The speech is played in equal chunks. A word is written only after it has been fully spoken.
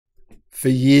For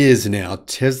years now,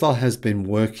 Tesla has been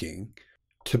working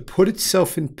to put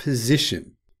itself in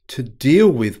position to deal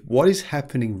with what is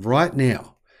happening right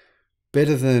now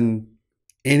better than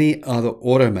any other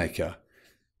automaker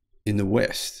in the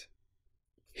West.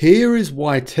 Here is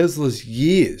why Tesla's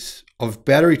years of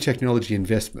battery technology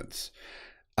investments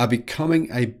are becoming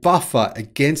a buffer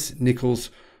against nickel's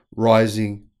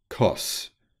rising costs.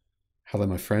 Hello,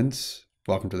 my friends.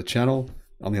 Welcome to the channel.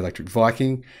 I'm the Electric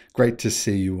Viking. Great to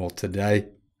see you all today.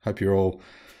 Hope you're all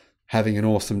having an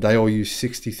awesome day. All you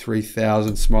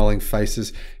 63,000 smiling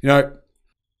faces. You know,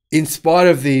 in spite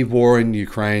of the war in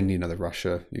Ukraine, you know, the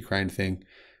Russia-Ukraine thing,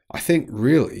 I think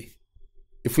really,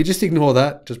 if we just ignore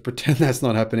that, just pretend that's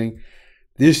not happening,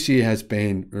 this year has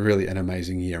been really an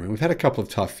amazing year. I mean, we've had a couple of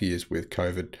tough years with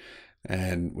COVID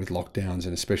and with lockdowns,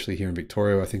 and especially here in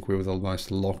Victoria, I think we were the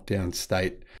most locked down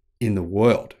state in the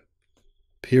world,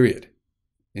 period.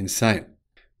 Insane.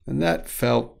 And that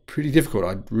felt pretty difficult.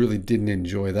 I really didn't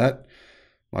enjoy that.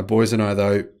 My boys and I,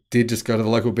 though, did just go to the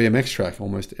local BMX track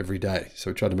almost every day.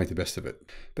 So we tried to make the best of it.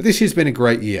 But this year's been a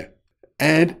great year.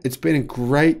 And it's been a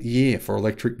great year for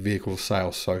electric vehicle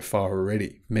sales so far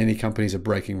already. Many companies are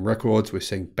breaking records. We're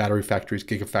seeing battery factories,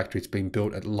 gigafactories being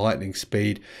built at lightning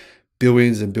speed,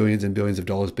 billions and billions and billions of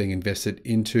dollars being invested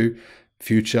into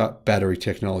future battery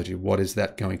technology. What is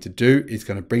that going to do? It's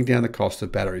going to bring down the cost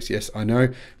of batteries. Yes, I know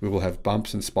we will have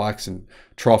bumps and spikes and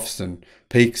troughs and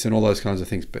peaks and all those kinds of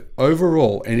things, but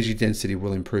overall energy density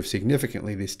will improve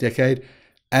significantly this decade.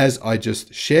 As I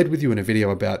just shared with you in a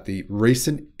video about the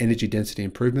recent energy density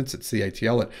improvements at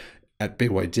CATL, at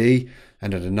BYD,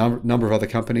 and at a number of other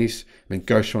companies. I mean,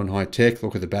 Goshen High Tech,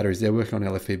 look at the batteries they're working on,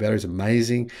 LFP batteries,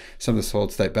 amazing. Some of the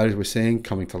solid state batteries we're seeing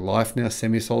coming to life now,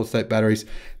 semi-solid state batteries.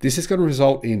 This is going to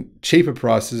result in cheaper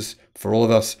prices for all of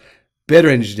us, better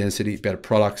energy density, better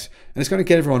products, and it's going to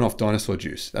get everyone off dinosaur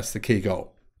juice. That's the key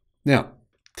goal. Now,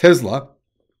 Tesla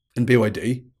and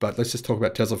BYD, but let's just talk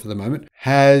about Tesla for the moment,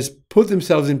 has put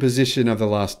themselves in position over the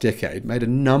last decade, made a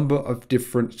number of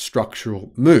different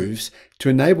structural moves to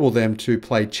enable them to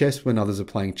play chess when others are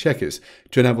playing checkers,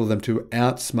 to enable them to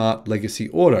outsmart legacy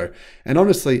auto. And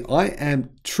honestly, I am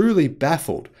truly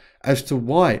baffled as to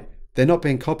why they're not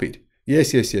being copied.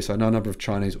 Yes, I know a number of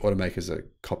Chinese automakers are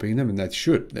copying them, and they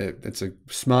should. It's a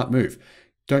smart move.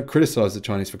 Don't criticize the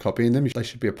Chinese for copying them. They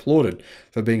should be applauded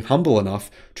for being humble enough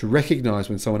to recognize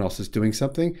when someone else is doing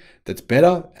something that's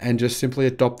better and just simply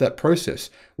adopt that process.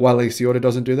 Why Legacy Auto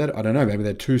doesn't do that, I don't know. Maybe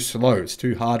they're too slow. It's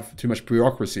too hard, too much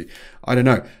bureaucracy. I don't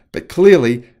know. But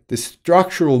clearly, the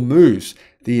structural moves,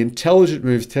 the intelligent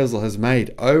moves Tesla has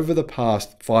made over the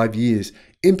past 5 years,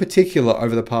 in particular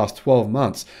over the past 12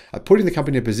 months, are putting the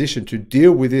company in a position to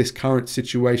deal with this current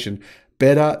situation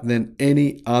better than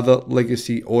any other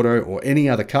legacy auto or any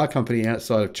other car company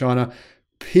outside of China,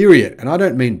 period. And I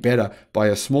don't mean better by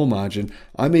a small margin,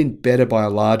 I mean better by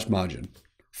a large margin.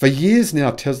 For years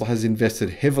now, Tesla has invested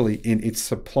heavily in its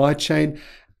supply chain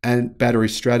and battery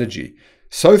strategy.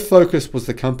 So focused was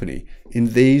the company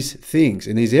in these things,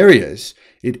 in these areas,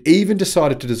 it even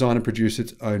decided to design and produce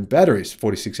its own batteries,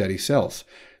 4680 cells.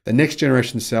 The next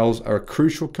generation cells are a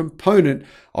crucial component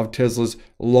of Tesla's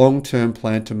long-term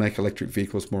plan to make electric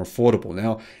vehicles more affordable.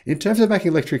 Now, in terms of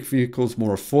making electric vehicles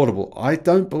more affordable, I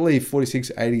don't believe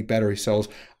 4680 battery cells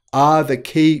are the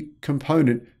key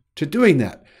component to doing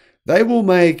that. They will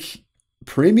make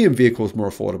premium vehicles more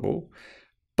affordable,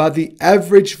 but the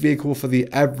average vehicle for the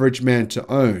average man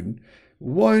to own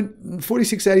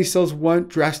 4680 cells won't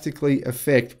drastically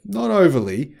affect, not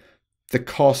overly, the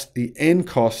cost, the end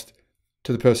cost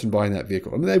to the person buying that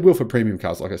vehicle. I mean, they will for premium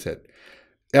cars, like I said.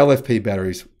 LFP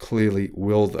batteries clearly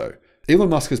will, though. Elon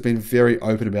Musk has been very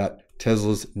open about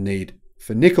Tesla's need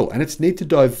for nickel and its need to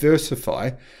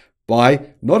diversify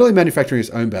by not only manufacturing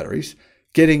its own batteries,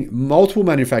 getting multiple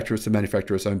manufacturers to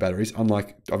manufacture its own batteries,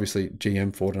 unlike obviously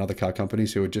GM, Ford, and other car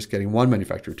companies who are just getting one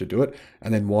manufacturer to do it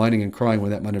and then whining and crying when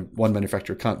that one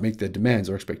manufacturer can't meet their demands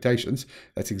or expectations.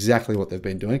 That's exactly what they've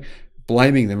been doing.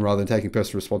 Blaming them rather than taking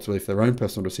personal responsibility for their own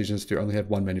personal decisions to only have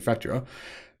one manufacturer.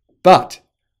 But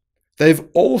they've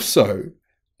also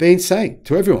been saying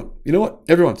to everyone, you know what?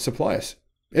 Everyone, supply us.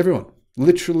 Everyone,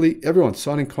 literally everyone,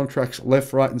 signing contracts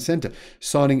left, right, and center,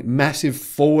 signing massive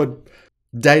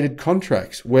forward-dated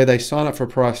contracts where they sign up for a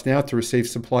price now to receive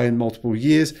supply in multiple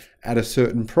years at a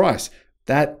certain price.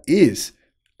 That is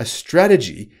a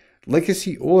strategy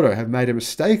Legacy Auto have made a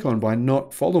mistake on by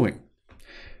not following.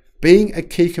 Being a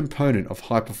key component of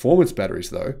high-performance batteries,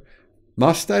 though,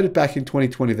 Musk stated back in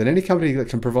 2020 that any company that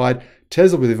can provide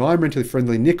Tesla with environmentally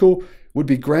friendly nickel would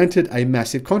be granted a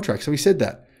massive contract. So he said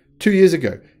that 2 years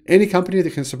ago. Any company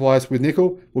that can supply us with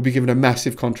nickel will be given a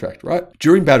massive contract, right?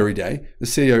 During Battery Day, the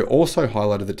CEO also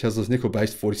highlighted that Tesla's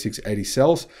nickel-based 4680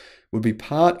 cells would be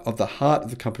part of the heart of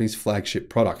the company's flagship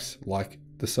products, like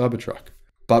the Cybertruck.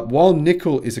 But while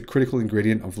nickel is a critical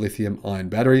ingredient of lithium-ion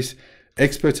batteries,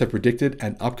 experts have predicted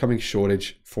an upcoming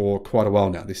shortage for quite a while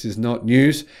now. This is not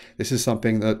news. This is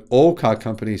something that all car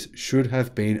companies should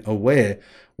have been aware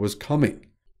was coming.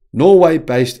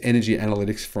 Norway-based energy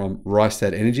analytics from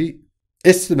Rystad Energy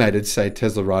estimated, say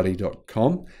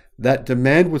TeslaRadi.com, that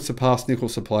demand would surpass nickel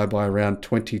supply by around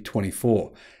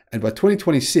 2024. And by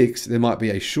 2026, there might be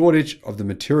a shortage of the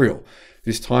material.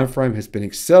 This timeframe has been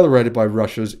accelerated by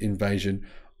Russia's invasion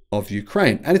of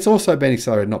Ukraine. And it's also been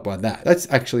accelerated not by that. That's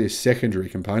actually a secondary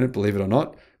component, believe it or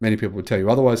not. Many people would tell you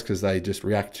otherwise because they just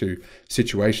react to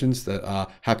situations that are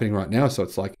happening right now. So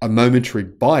it's like a momentary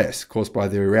bias caused by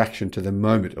their reaction to the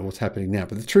moment of what's happening now.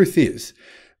 But the truth is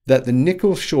that the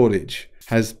nickel shortage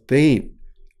has been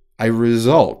a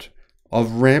result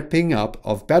of ramping up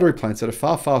of battery plants at a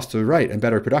far faster rate and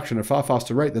battery production at a far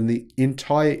faster rate than the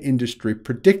entire industry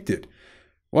predicted.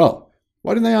 Well,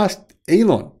 why didn't they ask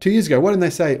Elon 2 years ago? Why didn't they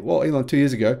say, well, Elon, 2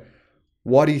 years ago,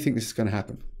 why do you think this is going to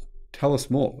happen? Tell us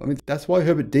more. I mean, that's why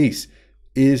Herbert Diess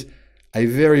is a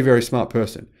very, very smart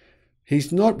person.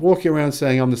 He's not walking around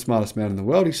saying, I'm the smartest man in the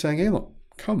world. He's saying, Elon,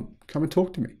 come and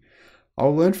talk to me.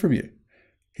 I'll learn from you.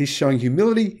 He's showing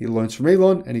humility. He learns from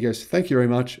Elon and he goes, thank you very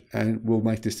much. And we'll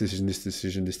make this decision, this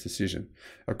decision, this decision.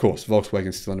 Of course,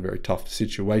 Volkswagen's still in a very tough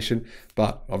situation,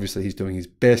 but obviously he's doing his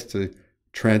best to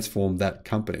transform that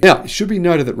company. Now, it should be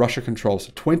noted that Russia controls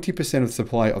 20% of the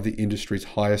supply of the industry's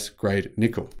highest grade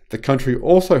nickel. The country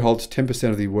also holds 10%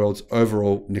 of the world's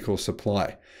overall nickel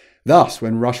supply. Thus,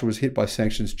 when Russia was hit by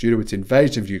sanctions due to its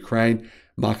invasion of Ukraine,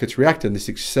 markets reacted and this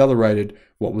accelerated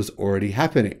what was already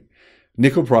happening.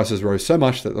 Nickel prices rose so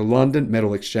much that the London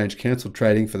Metal Exchange cancelled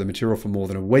trading for the material for more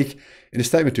than a week. In a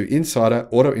statement to Insider,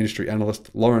 auto industry analyst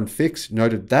Lauren Fix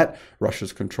noted that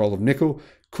Russia's control of nickel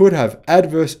could have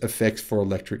adverse effects for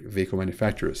electric vehicle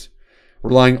manufacturers.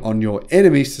 Relying on your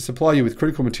enemies to supply you with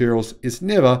critical materials is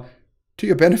never to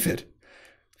your benefit.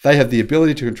 They have the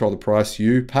ability to control the price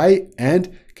you pay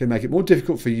and can make it more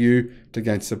difficult for you to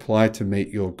gain supply to meet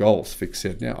your goals, Fix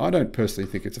said. Now, I don't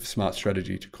personally think it's a smart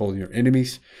strategy to call your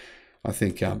enemies. I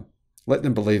think let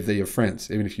them believe they're your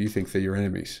friends, even if you think they're your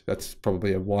enemies. That's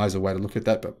probably a wiser way to look at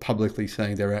that, but publicly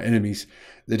saying they're our enemies,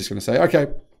 they're just going to say,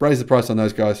 okay, raise the price on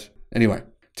those guys. Anyway,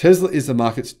 Tesla is the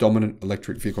market's dominant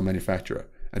electric vehicle manufacturer,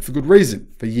 and for good reason.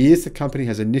 For years, the company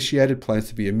has initiated plans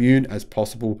to be immune as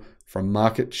possible from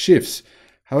market shifts.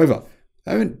 However,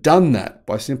 they haven't done that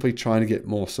by simply trying to get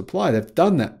more supply. They've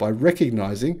done that by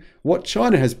recognizing what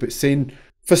China has seen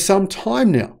for some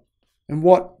time now, and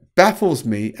what baffles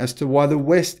me as to why the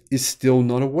West is still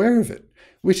not aware of it,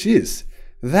 which is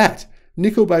that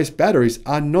nickel-based batteries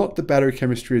are not the battery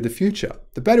chemistry of the future.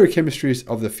 The battery chemistries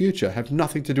of the future have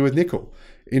nothing to do with nickel.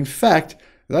 In fact,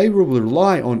 they will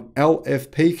rely on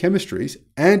LFP chemistries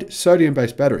and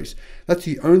sodium-based batteries. That's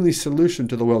the only solution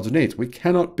to the world's needs. We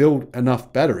cannot build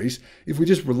enough batteries if we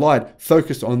just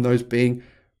focused on those being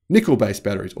nickel-based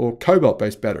batteries or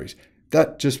cobalt-based batteries.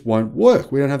 That just won't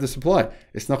work. We don't have the supply.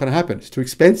 It's not going to happen. It's too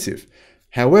expensive.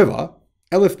 However,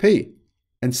 LFP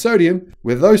and sodium,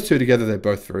 with those two together, they're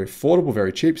both very affordable,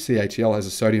 very cheap. CATL has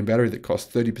a sodium battery that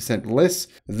costs 30% less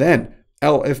than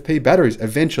LFP batteries.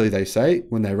 Eventually, they say,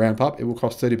 when they ramp up, it will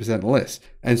cost 30% less.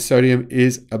 And sodium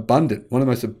is abundant, one of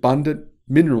the most abundant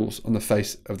minerals on the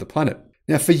face of the planet.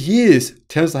 Now, for years,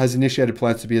 Tesla has initiated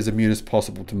plans to be as immune as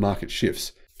possible to market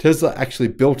shifts. Tesla actually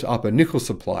built up a nickel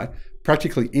supply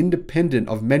practically independent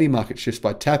of many market shifts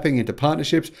by tapping into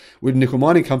partnerships with nickel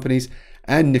mining companies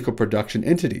and nickel production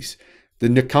entities.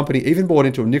 The company even bought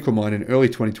into a nickel mine in early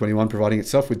 2021, providing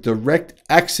itself with direct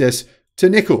access to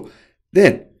nickel.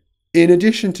 Then, in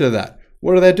addition to that,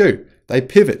 what do? They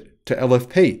pivot to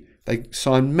LFP. They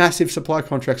sign massive supply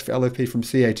contracts for LFP from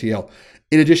CATL.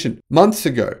 In addition, months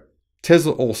ago,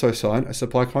 Tesla also signed a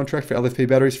supply contract for LFP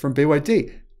batteries from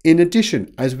BYD. In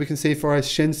addition, as we can see for our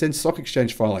Shenzhen Stock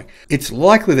Exchange filing, it's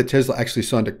likely that Tesla actually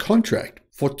signed a contract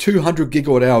for 200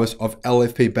 gigawatt hours of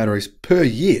LFP batteries per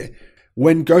year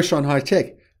when Goshan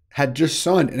High-Tech had just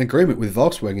signed an agreement with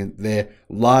Volkswagen, their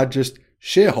largest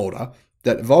shareholder,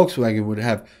 that Volkswagen would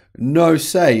have no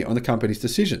say on the company's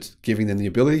decisions, giving them the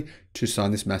ability to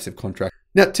sign this massive contract.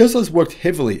 Now, Tesla's worked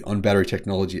heavily on battery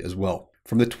technology as well.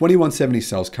 From the 2170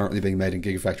 cells currently being made in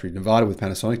Gigafactory Nevada with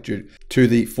Panasonic to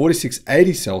the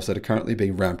 4680 cells that are currently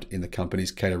being ramped in the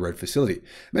company's Cato Road facility.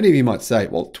 Many of you might say,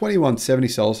 well, 2170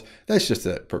 cells, that's just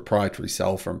a proprietary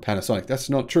cell from Panasonic.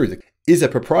 That's not true. There is a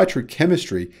proprietary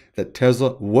chemistry that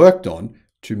Tesla worked on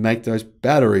to make those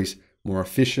batteries more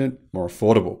efficient, more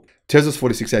affordable. Tesla's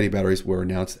 4680 batteries were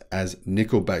announced as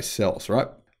nickel-based cells, right?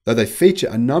 Though they feature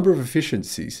a number of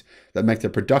efficiencies that make their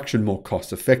production more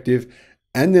cost-effective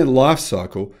and their life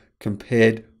cycle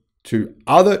compared to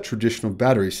other traditional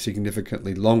batteries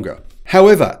significantly longer.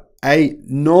 However, a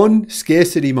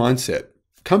non-scarcity mindset.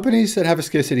 Companies that have a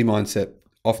scarcity mindset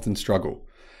often struggle.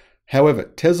 However,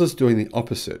 Tesla's doing the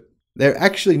opposite. They're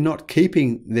actually not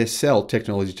keeping their cell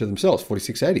technology to themselves,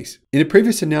 4680s. In a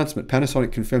previous announcement,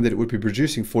 Panasonic confirmed that it would be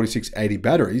producing 4680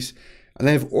 batteries, and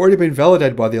they have already been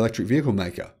validated by the electric vehicle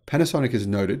maker. Panasonic has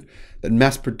noted that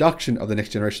mass production of the next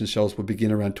generation cells will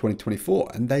begin around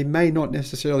 2024, and they may not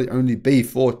necessarily only be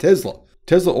for Tesla.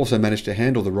 Tesla also managed to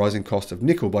handle the rising cost of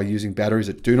nickel by using batteries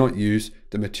that do not use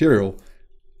the material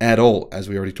at all, as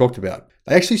we already talked about.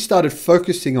 They actually started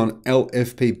focusing on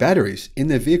LFP batteries in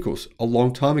their vehicles a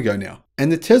long time ago now.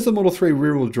 And the Tesla Model 3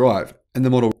 rear-wheel drive and the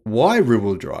Model Y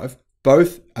rear-wheel drive,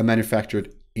 both are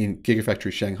manufactured in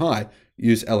Gigafactory Shanghai,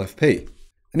 use LFP.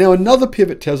 Now, another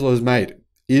pivot Tesla has made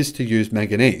is to use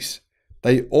manganese.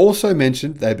 They also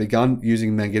mentioned they've begun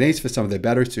using manganese for some of their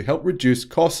batteries to help reduce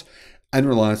costs and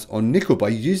reliance on nickel. By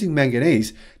using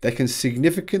manganese, they can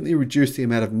significantly reduce the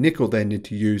amount of nickel they need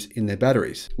to use in their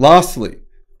batteries. Lastly,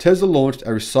 Tesla launched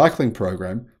a recycling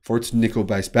program for its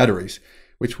nickel-based batteries,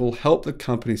 which will help the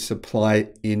company supply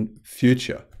in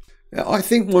future. Now, I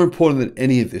think more important than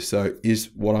any of this, though, is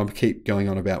what I keep going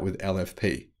on about with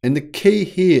LFP. And the key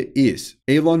here is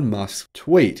Elon Musk's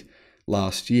tweet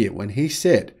last year when he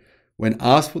said, when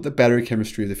asked what the battery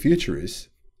chemistry of the future is,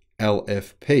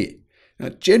 LFP. Now,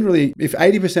 generally, if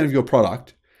 80% of your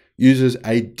product uses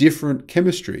a different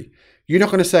chemistry, you're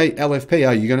not going to say LFP,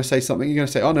 are you? You're going to say something, you're going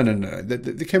to say, oh, no.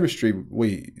 The chemistry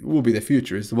will be the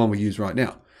future is the one we use right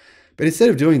now. But instead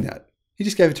of doing that, he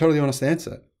just gave a totally honest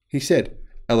answer. He said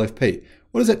LFP.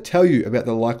 What does that tell you about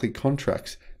the likely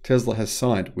contracts Tesla has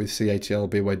signed with CATL,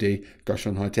 BYD,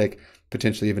 Goshon High-Tech,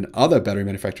 potentially even other battery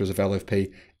manufacturers of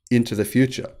LFP into the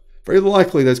future? Very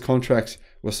likely those contracts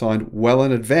were signed well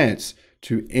in advance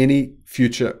to any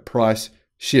future price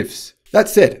shifts. That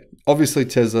said, obviously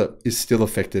Tesla is still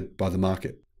affected by the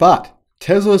market. But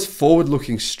Tesla's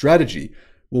forward-looking strategy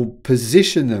will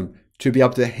position them to be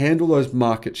able to handle those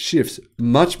market shifts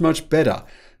much, much better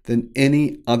than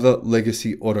any other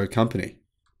legacy auto company.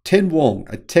 Ten Wong,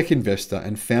 a tech investor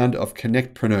and founder of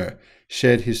Connectpreneur,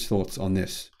 shared his thoughts on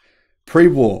this.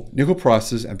 Pre-war, nickel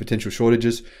prices and potential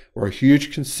shortages were a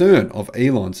huge concern of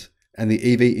Elon's and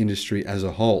the EV industry as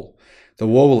a whole. The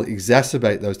war will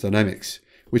exacerbate those dynamics,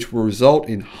 which will result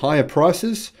in higher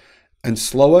prices and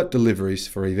slower deliveries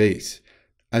for EVs.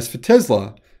 As for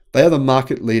Tesla, they are the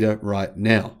market leader right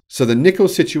now. So the nickel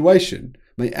situation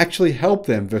may actually help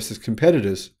them versus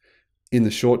competitors in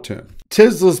the short term.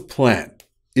 Tesla's plan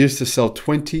is to sell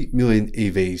 20 million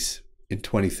EVs in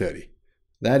 2030.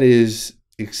 That is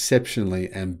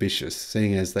exceptionally ambitious,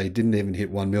 seeing as they didn't even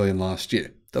hit 1 million last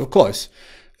year. They were close.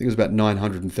 I think it was about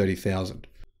 930,000.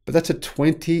 But that's a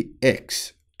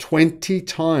 20x, 20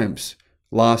 times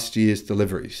last year's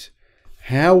deliveries.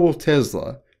 How will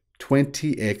Tesla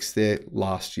 20x their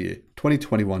last year,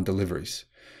 2021 deliveries?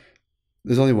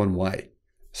 There's only one way.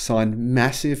 Sign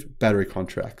massive battery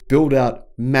contracts, build out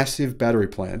massive battery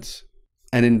plants,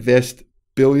 and invest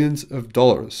billions of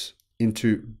dollars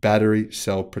into battery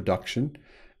cell production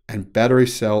and battery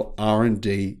cell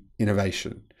R&D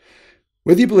innovation.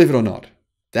 Whether you believe it or not,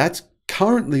 that's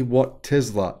currently what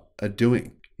Tesla are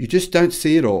doing. You just don't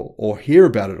see it all or hear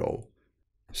about it all.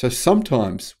 So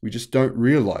sometimes we just don't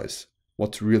realize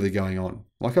what's really going on.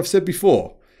 Like I've said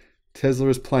before, Tesla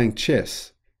is playing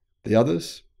chess. The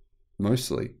others,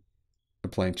 mostly, are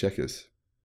playing checkers.